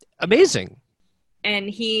 Amazing. And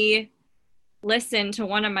he listened to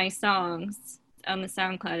one of my songs on the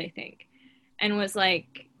SoundCloud, I think, and was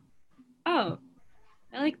like, "Oh,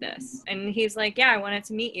 I like this." And he's like, "Yeah, I wanted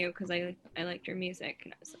to meet you because I liked your music."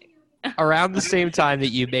 And I was like. Around the same time that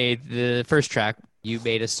you made the first track, you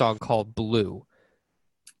made a song called Blue.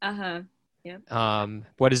 Uh-huh. Yep.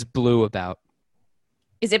 What is Blue about?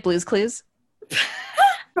 Is it Blue's Clues?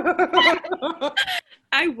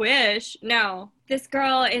 I wish. No. This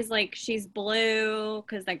girl is like, she's blue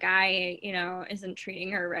because the guy, isn't treating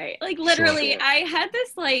her right. Like literally, I had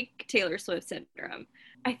this like Taylor Swift syndrome.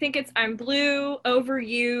 I think it's I'm blue over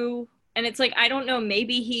you. And it's like, I don't know,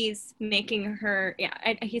 maybe he's making her,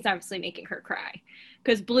 he's obviously making her cry.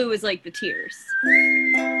 Because blue is like the tears.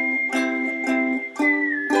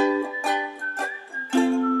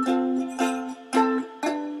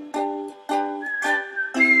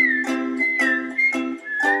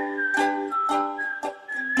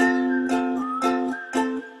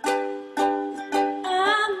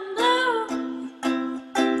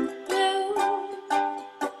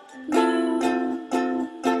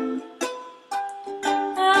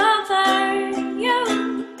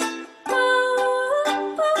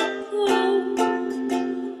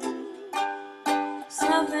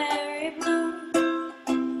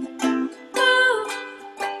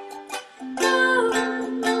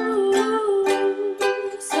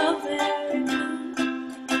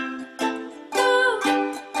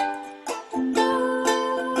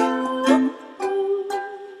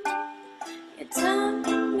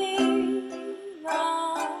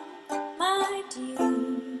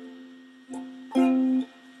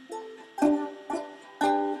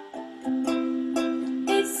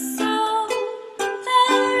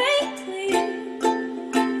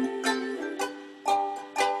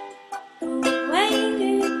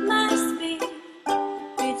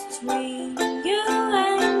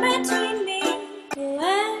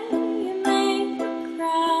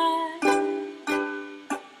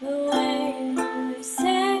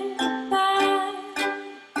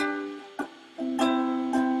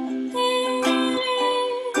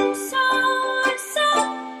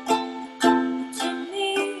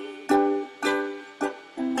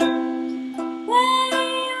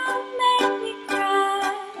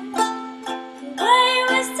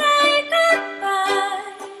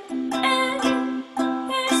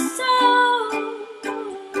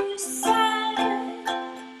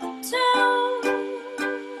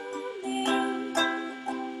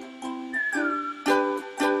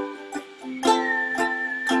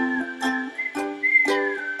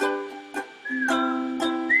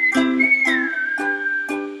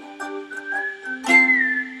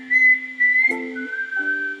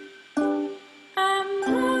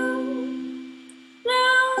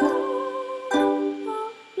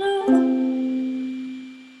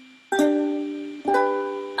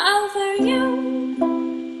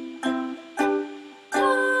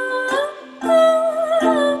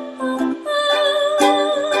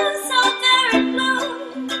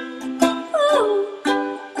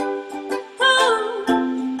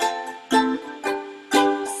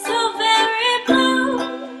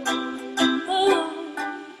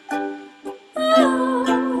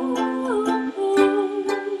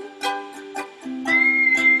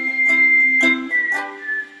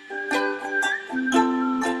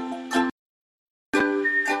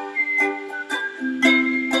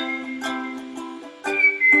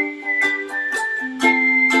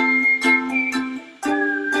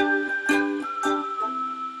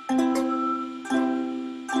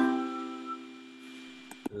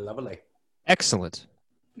 Excellent.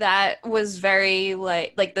 That was very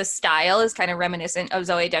like the style is kind of reminiscent of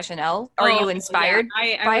Zooey Deschanel. Are you inspired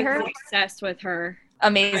by her? I was obsessed with her.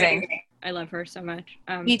 Amazing. I love her so much.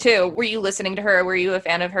 Me too. Were you listening to her? Were you a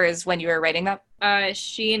fan of hers when you were writing that?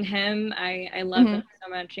 She and him, I love them so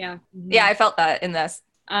much. Yeah. Yeah, I felt that in this.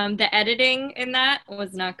 The editing in that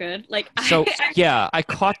was not good. So yeah, I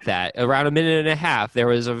caught that around a minute and a half. There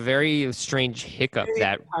was a very strange hiccup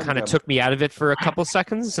that kind of took me out of it for a couple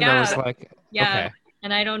seconds, and I was like, yeah. Okay.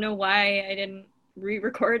 And I don't know why I didn't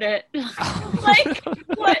re-record it.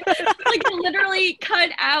 What? Literally cut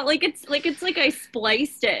out. It's like I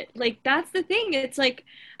spliced it. That's the thing. It's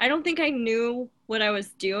I don't think I knew what I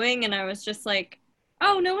was doing, and I was just like,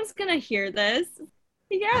 oh, no one's gonna hear this.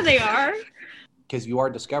 Yeah, they are. Because you are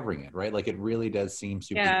discovering it, right? It really does seem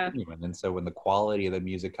super genuine. And so when the quality of the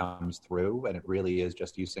music comes through and it really is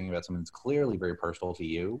just you singing about something that's clearly very personal to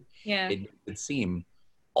you, it would seem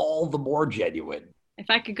all the more genuine. If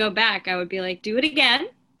I could go back, I would be like, do it again.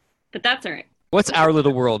 But that's all right. What's Our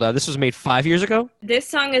Little World? This was made 5 years ago? This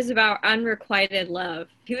song is about unrequited love.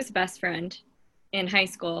 He was a best friend in high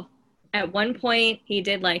school. At one point, he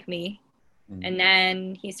did like me. And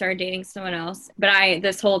then he started dating someone else. But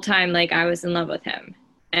this whole time, I was in love with him.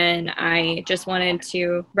 And I just wanted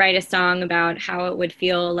to write a song about how it would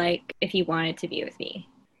feel like if he wanted to be with me.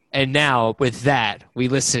 And now, with that, we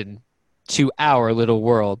listen to Our Little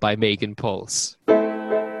World by Meghan Pulles.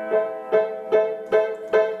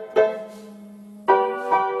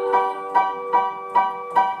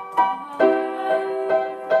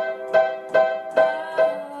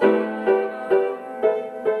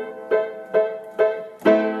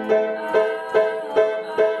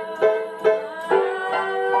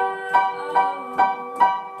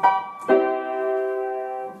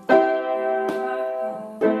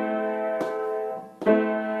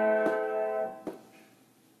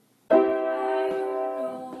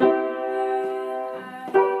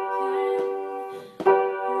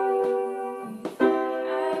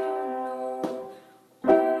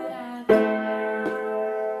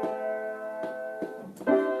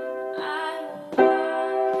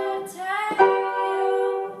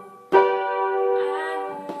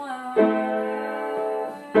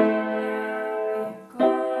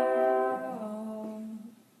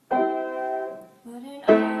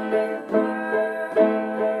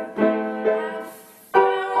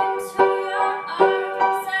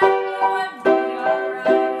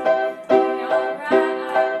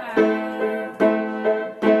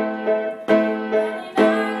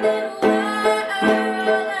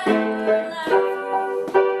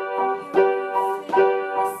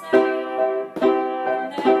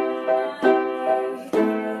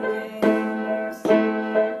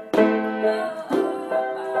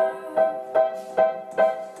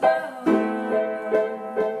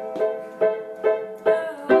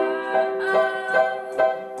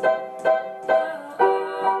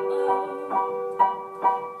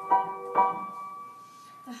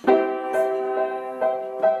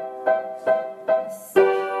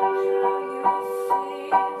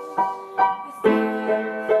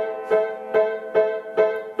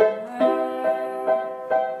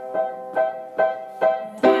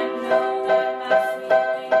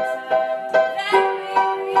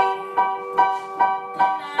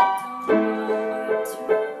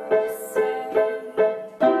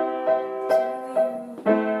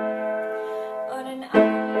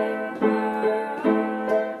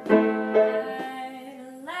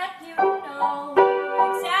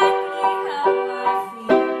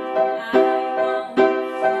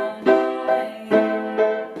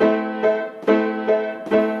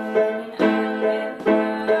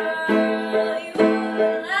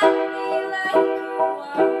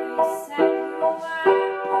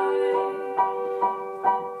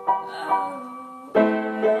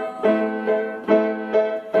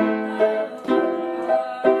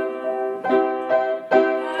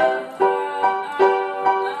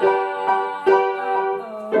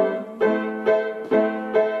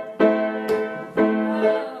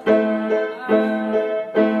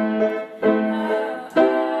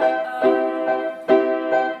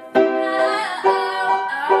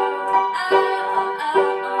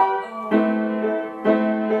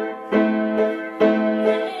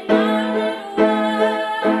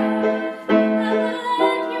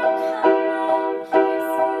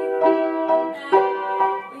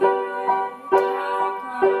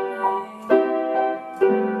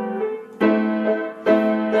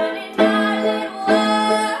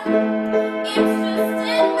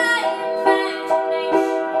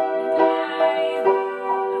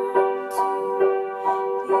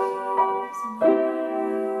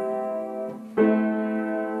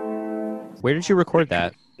 Where did you record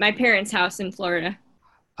that? My parents' house in Florida.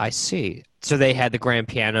 I see. So they had the grand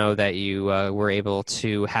piano that you were able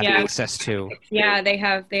to have access to. Yeah, they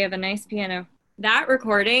have a nice piano. That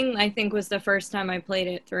recording, I think, was the first time I played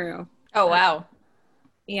it through. Oh, wow.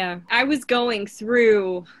 Yeah. I was going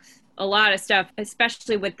through a lot of stuff,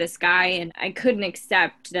 especially with this guy, and I couldn't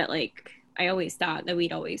accept that, like, I always thought that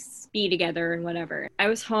we'd always be together and whatever. I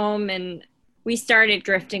was home and we started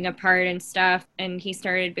drifting apart and stuff, and he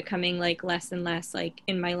started becoming, like, less and less, like,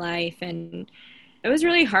 in my life, and it was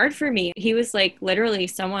really hard for me. He was, like, literally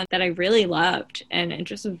someone that I really loved, and it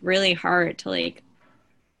just was really hard to, like,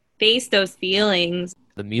 face those feelings.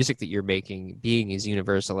 The music that you're making, being as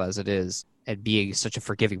universal as it is, and being such a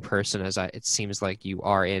forgiving person as it seems like you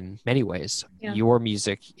are in many ways, your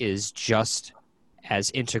music is just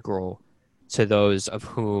as integral to those of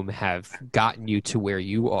whom have gotten you to where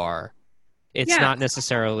you are. It's not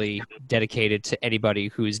necessarily dedicated to anybody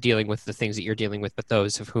who's dealing with the things that you're dealing with, but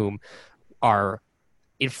those of whom are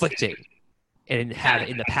inflicting and have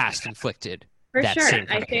in the past inflicted. For sure.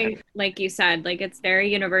 I think, like you said, like, it's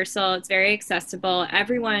very universal. It's very accessible.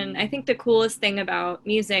 Everyone, I think the coolest thing about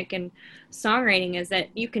music and songwriting is that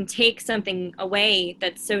you can take something away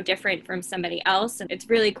that's so different from somebody else. And it's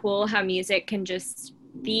really cool how music can just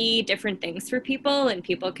be different things for people, and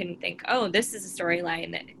people can think, oh, this is a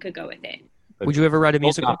storyline that could go with it. Would you ever write a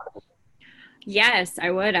musical? Yes,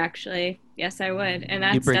 I would, actually. Yes, I would. And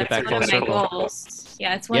that's one of my goals.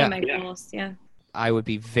 Yeah, it's one of my goals. Yeah. I would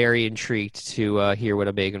be very intrigued to hear what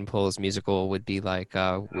a Meghan Pulles musical would be like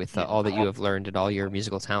with all that you have learned and all your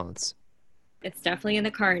musical talents. It's definitely in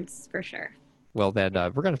the cards, for sure. Well, then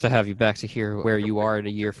we're going to have you back to hear where you are in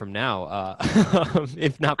a year from now,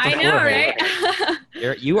 if not before. I know, right?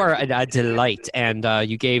 You are a delight, and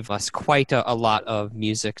you gave us quite a lot of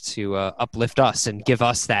music to uplift us and give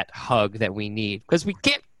us that hug that we need, because we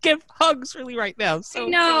can't give hugs really right now. So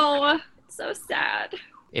no, so sad.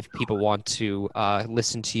 If people want to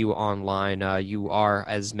listen to you online, you are,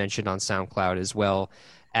 as mentioned, on SoundCloud, as well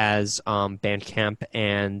as Bandcamp,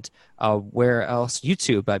 and where else?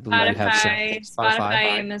 YouTube, I believe. Spotify, you have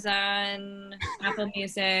Spotify, Amazon, Apple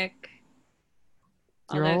Music.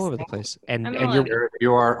 You're all over the place, and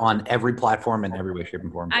you are on every platform in every way, shape,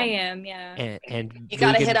 and form. I am, yeah. And you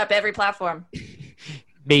got to hit up every platform.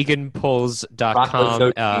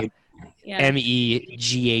 MeghanPulles.com.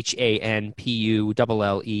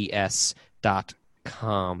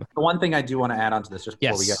 MEGHANPULLES.com. The one thing I do want to add on to this, just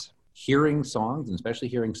before we go, hearing songs, and especially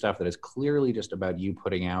hearing stuff that is clearly just about you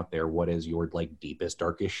putting out there what is your, like, deepest,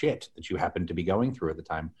 darkest shit that you happen to be going through at the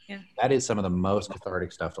time. Yeah. That is some of the most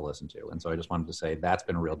cathartic stuff to listen to. And so I just wanted to say that's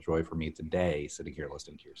been a real joy for me today, sitting here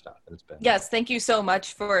listening to your stuff. It's been. Yes, thank you so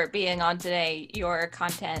much for being on today. Your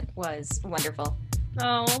content was wonderful.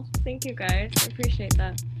 Oh, thank you guys. I appreciate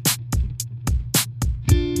that.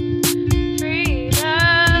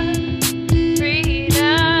 Freedom,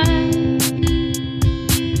 freedom,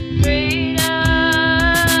 freedom,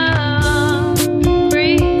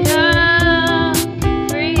 freedom,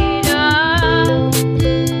 freedom,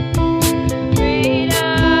 freedom.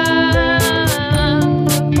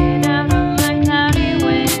 Looking out of my cloudy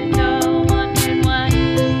window, wondering why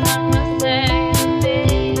the sun was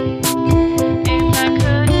setting. If I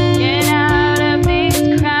couldn't get out of these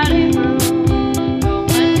crowded rooms, no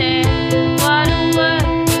one dared. What a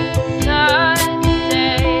word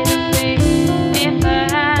today to be. If I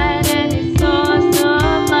had any source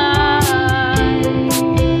of light,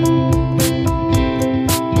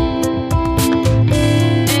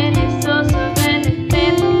 any source of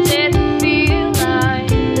anything that didn't feel like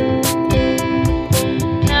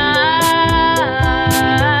night.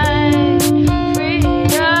 Freedom,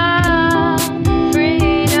 freedom,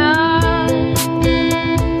 freedom,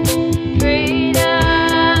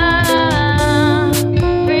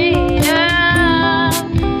 freedom,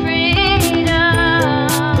 freedom,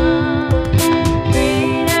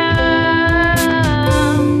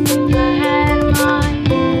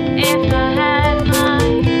 if I had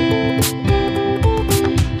mine,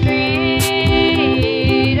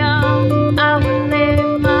 freedom, I would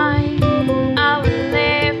live mine, I would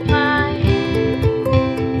live mine,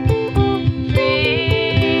 freedom.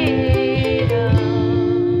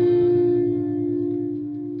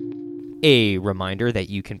 A reminder that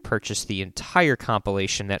you can purchase the entire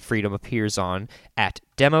compilation that Freedom appears on at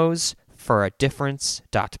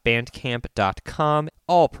demosforadifference.bandcamp.com.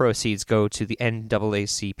 All proceeds go to the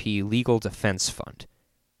NAACP Legal Defense Fund.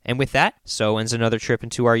 And with that, so ends another trip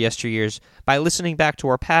into our yesteryears by listening back to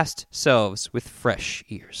our past selves with fresh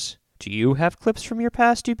ears. Do you have clips from your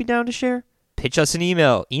past you'd be down to share? Pitch us an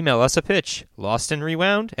email. Email us a pitch.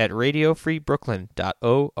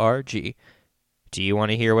 lostandrewound@radiofreebrooklyn.org. Do you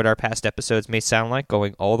want to hear what our past episodes may sound like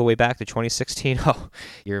going all the way back to 2016? Oh,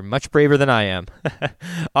 you're much braver than I am.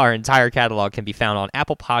 Our entire catalog can be found on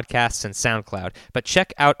Apple Podcasts and Soundcloud, but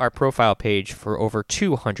check out our profile page for over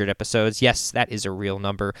 200 episodes. Yes, that is a real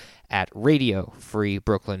number at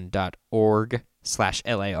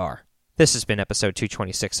radiofreebrooklyn.org/LAR. This has been episode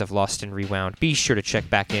 226 of Lost and Rewound. Be sure to check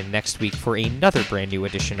back in next week for another brand new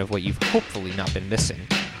edition of what you've hopefully not been missing.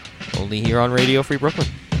 Only here on Radio Free Brooklyn.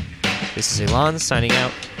 This is Elon signing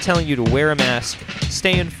out, telling you to wear a mask,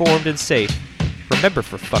 stay informed and safe. Remember,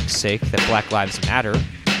 for fuck's sake, that Black Lives Matter.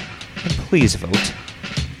 And please vote.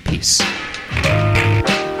 Peace.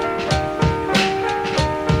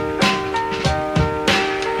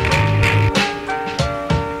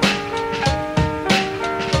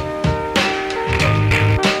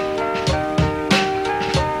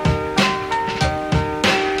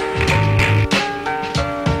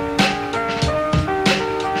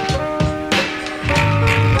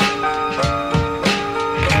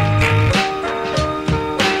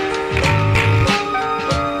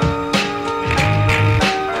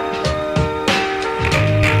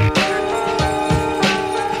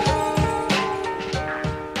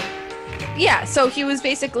 So he was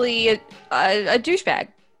basically a douchebag.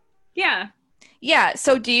 Yeah. Yeah.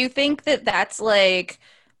 So do you think that that's like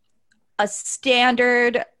a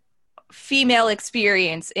standard female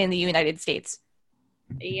experience in the United States?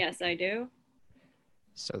 Yes, I do.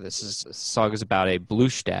 So this song is about a blue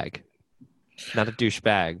stag. Not a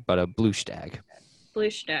douchebag, but a blue stag. Blue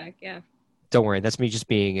stag, yeah. Don't worry, that's me just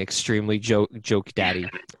being extremely joke daddy.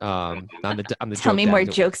 I'm the Tell joke me daddy. more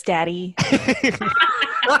jokes, daddy.